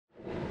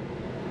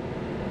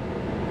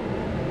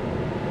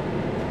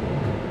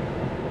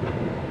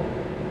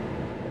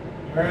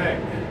Alright.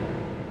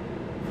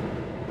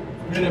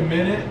 It's been a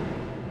minute.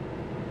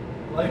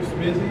 Life's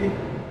busy.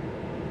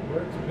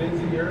 Work's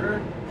busier.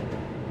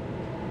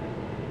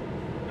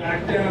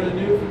 Back down to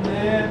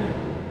Newfoundland.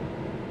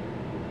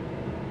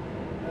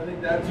 I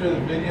think that's where the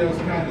videos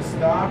kind of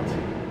stopped.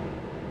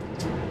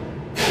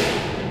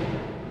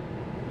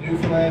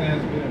 Newfoundland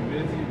has been a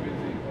busy,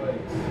 busy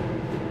place.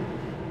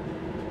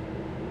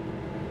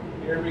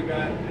 Here we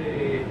got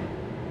a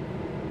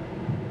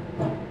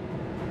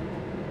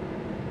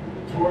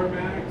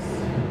Tormax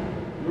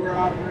lure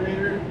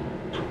operator.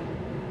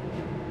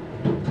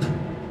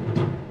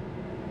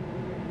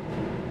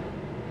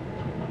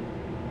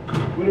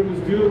 What it was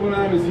doing when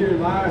I was here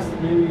last,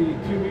 maybe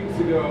 2 weeks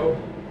ago,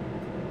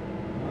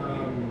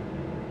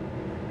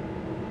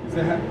 is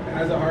it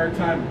has a hard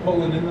time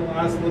pulling in the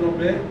last little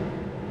bit.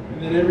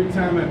 And then every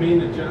time I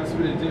made an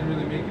adjustment, it didn't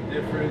really make a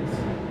difference.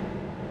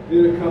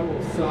 Did a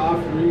couple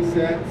soft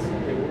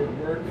resets. It would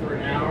work for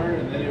an hour,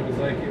 and then it was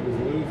like it was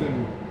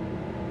losing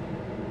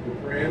the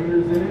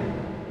parameters in it.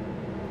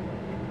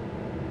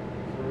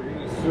 So we're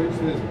going to switch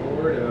this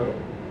board out.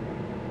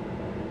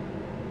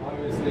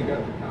 Obviously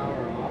got the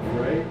power off,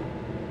 right?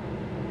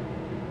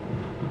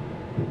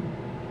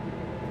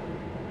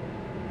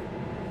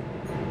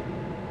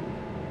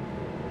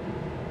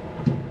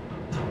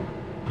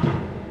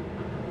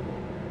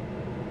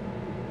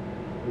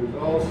 There's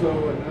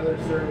also another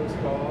service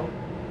call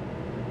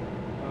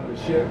on the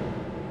ship.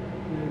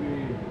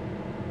 Maybe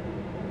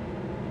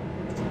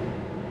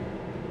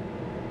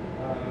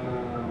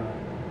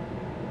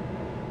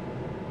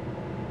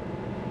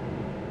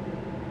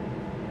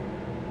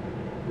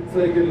it's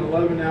like an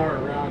 11-hour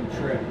round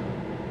trip.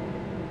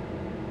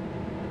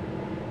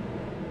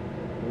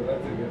 So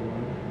that's a good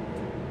one.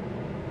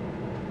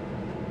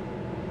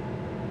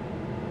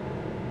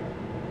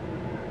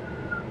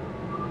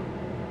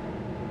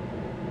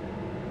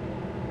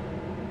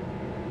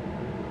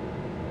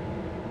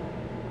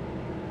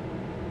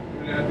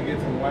 I'm gonna have to get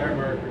some wire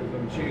markers.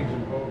 I'm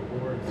changing both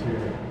boards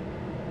here.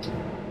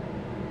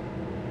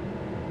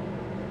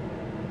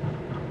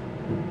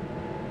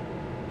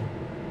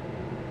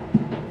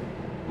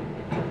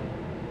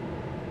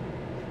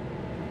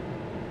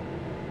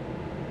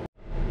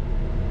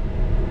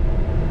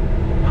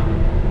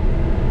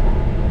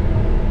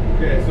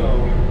 Okay, so I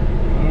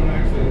don't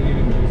actually need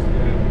them just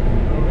yet.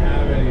 I don't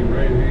have any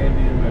right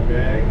handy in my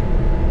bag.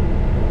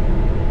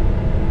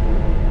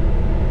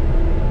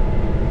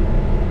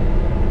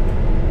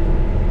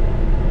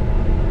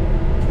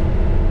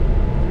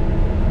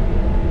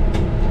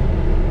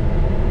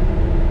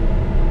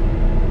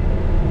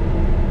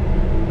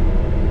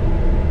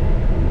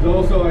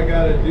 Also, I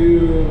got to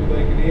do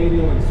like an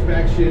annual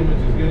inspection, which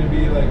is going to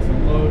be like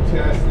some load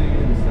testing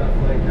and stuff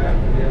like that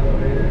for the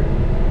elevator.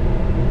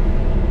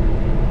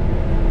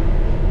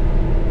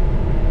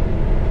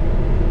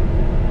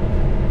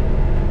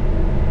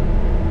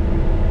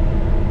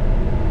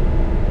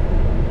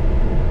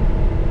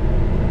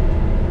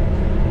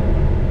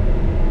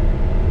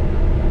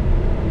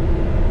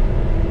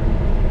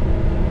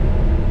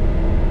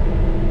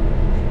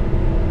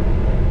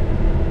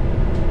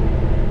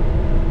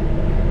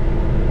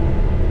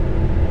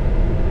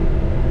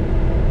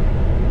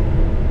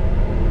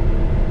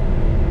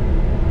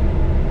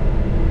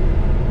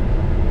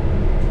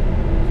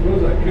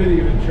 Could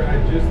even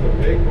try just the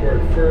big board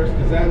first,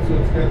 because that's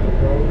what's got the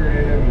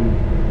program and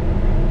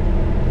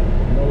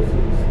most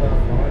of the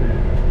stuff on it.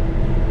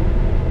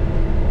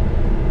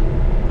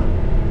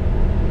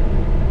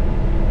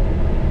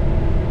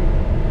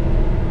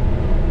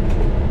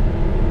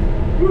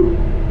 Woo.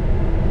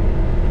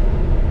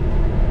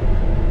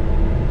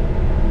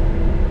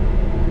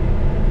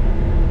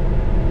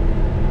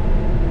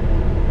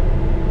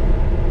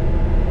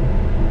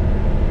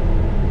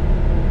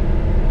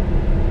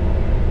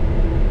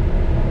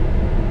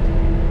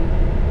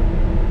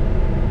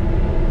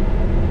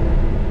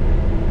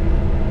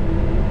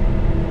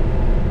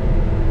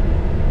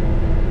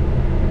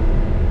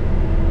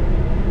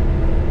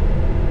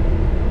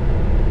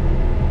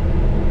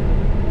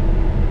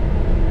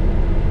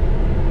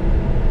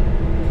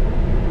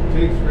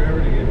 Takes forever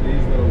to get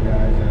these little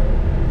guys out.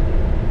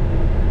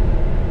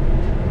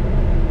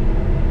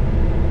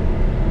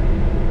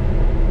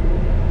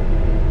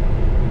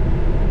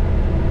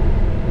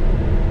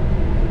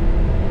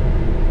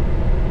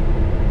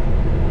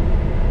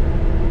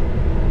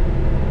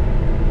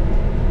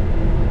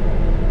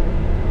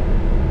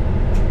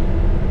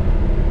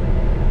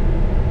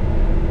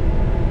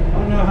 I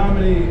don't know how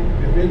many,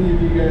 if any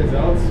of you guys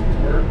else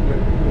work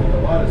with a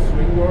lot of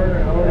swing board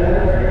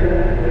elevators, right?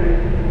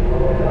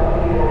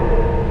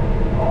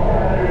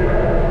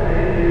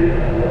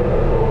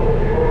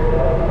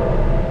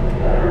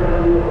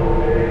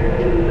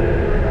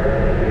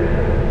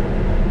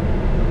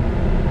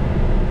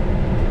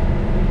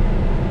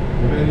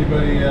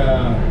 Anybody, you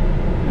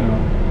know,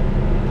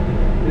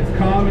 it's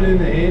common in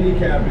the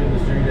handicap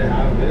industry to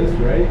have this,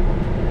 right?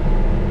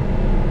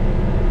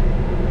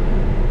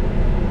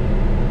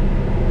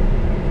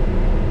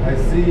 I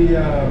see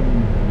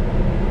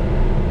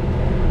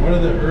One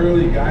of the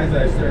early guys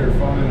I started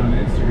following on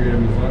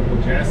Instagram is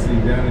Uncle Jesse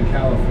down in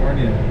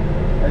California.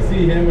 I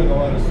see him with a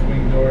lot of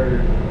swing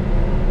door,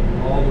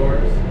 all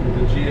doors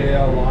with the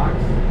GAL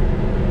locks.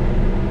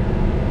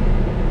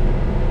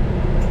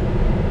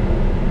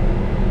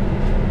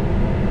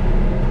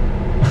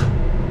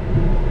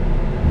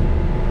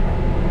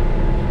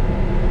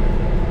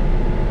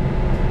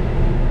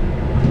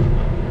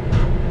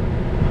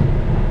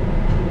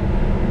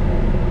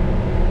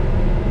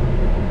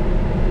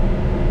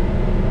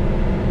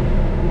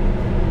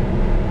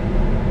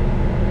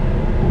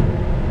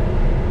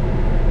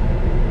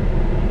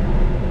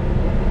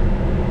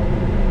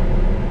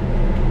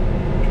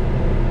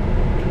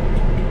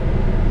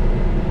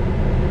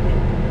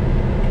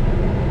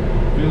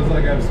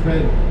 I've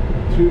spent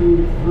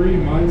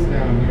 2-3 months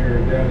down here,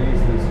 down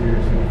east this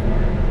year so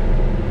far.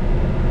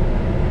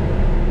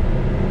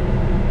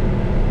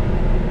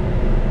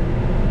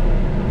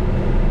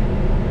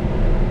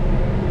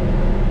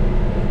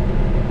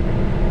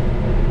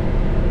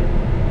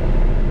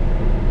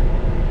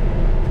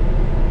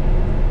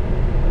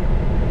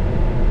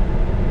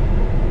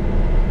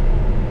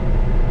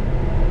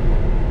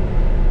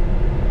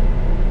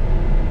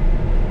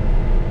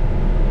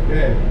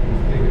 Okay,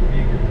 let's take a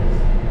peek at this.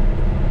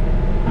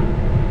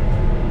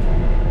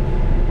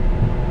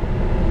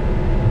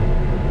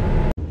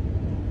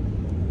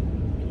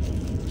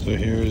 So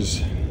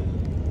here's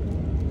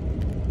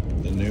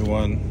the new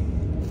one,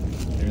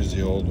 here's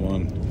the old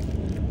one.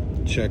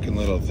 Checking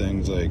little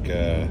things like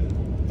the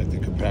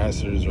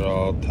capacitors are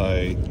all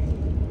tight.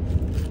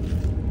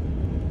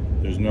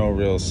 There's no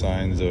real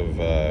signs of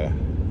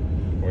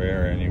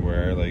wear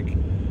anywhere. Like,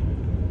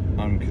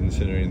 I'm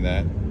considering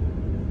that,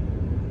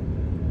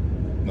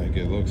 like,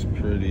 it looks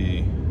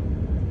pretty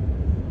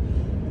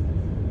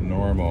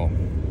normal.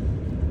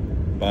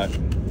 But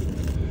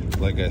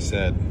like I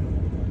said,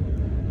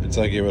 it's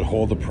like it would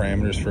hold the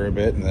parameters for a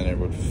bit and then it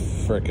would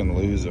frickin'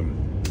 lose them.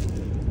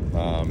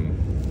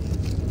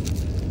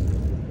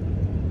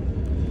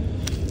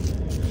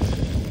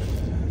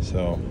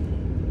 So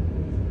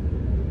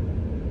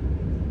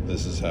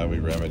this is how we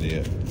remedy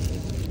it.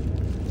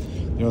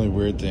 The only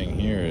weird thing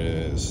here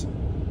is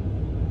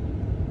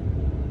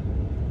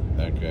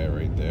that guy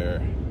right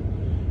there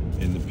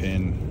in the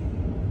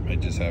pin. I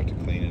just have to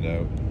clean it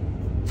out.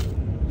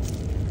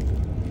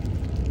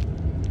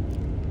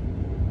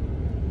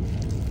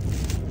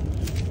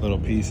 Little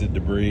piece of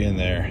debris in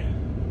there.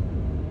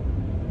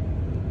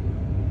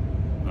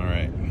 All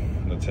right,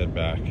 let's head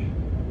back.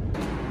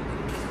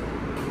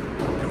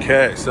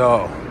 Okay,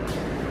 so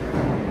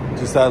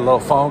just had a little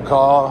phone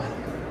call.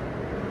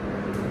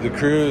 The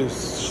crew's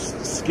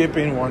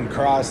skipping one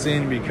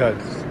crossing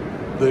because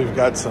they've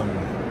got some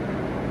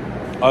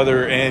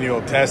other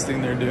annual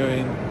testing they're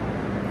doing.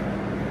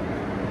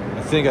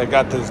 I think I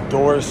got this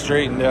door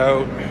straightened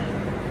out.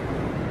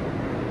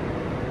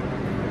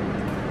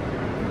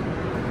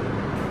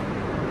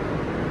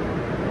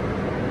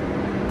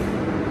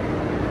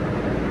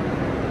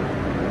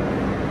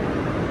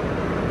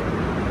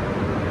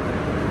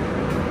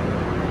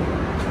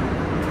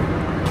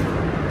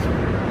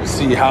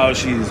 See how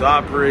she's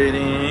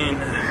operating.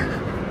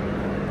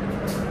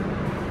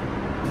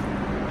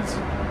 It's a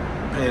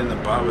pain in the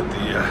butt with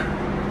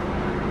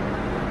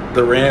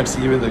the ramps.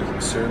 Even the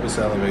service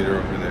elevator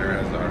over there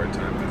has a hard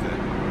time with it.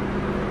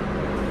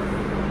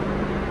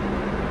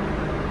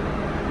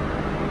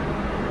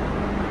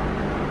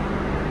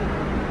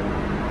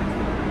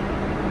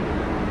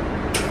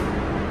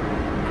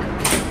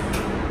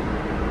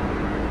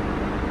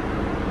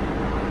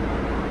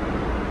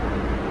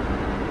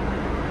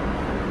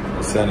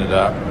 Set it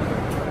up.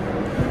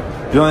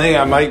 The only thing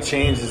I might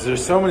change is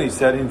there's so many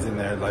settings in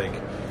there. Like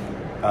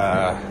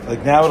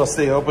now it'll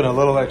stay open a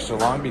little extra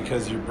long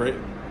because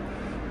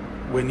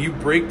when you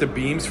break the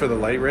beams for the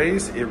light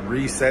rays, it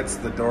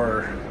resets the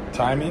door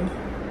timing.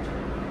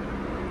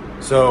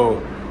 So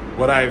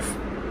what I've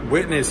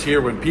witnessed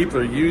here when people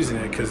are using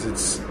it, because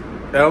it's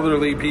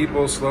elderly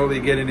people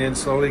slowly getting in,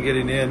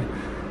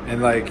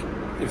 and like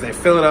if they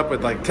fill it up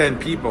with like 10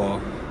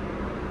 people,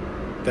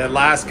 that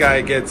last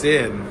guy gets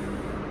in,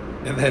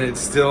 and then it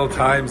still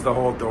times the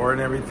whole door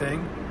and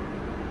everything.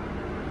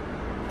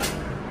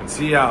 And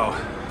see how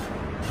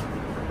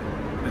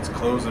it's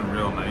closing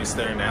real nice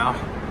there now.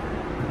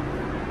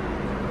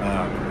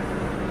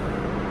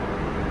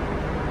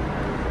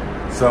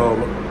 So,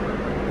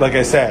 like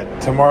I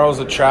said, tomorrow's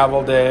a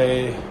travel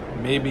day,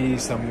 maybe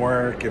some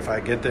work if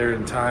I get there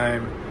in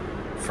time.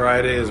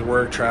 Friday is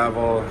work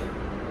travel.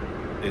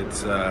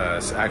 It's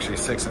actually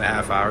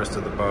 6.5 hours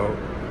to the boat.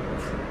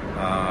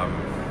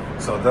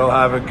 So they'll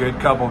have a good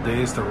couple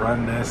days to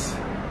run this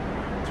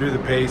through the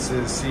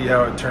paces, see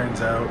how it turns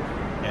out,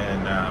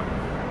 and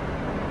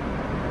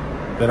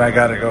then I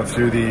got to go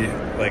through a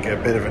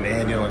bit of an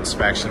annual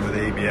inspection with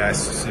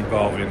ABS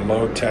involving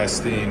load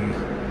testing,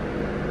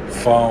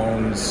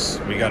 phones.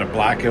 We got to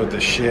black out the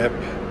ship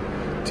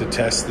to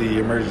test the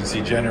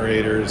emergency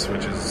generators,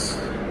 which is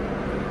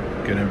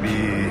going to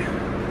be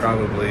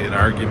probably an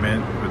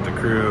argument with the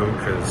crew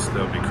because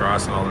they'll be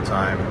crossing all the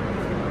time.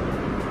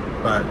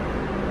 But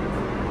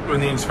when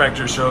the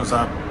inspector shows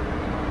up,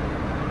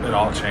 it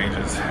all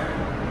changes.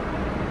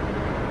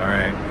 All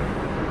right.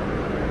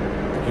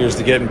 Here's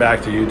to getting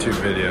back to YouTube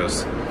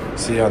videos.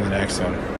 See you on the next one.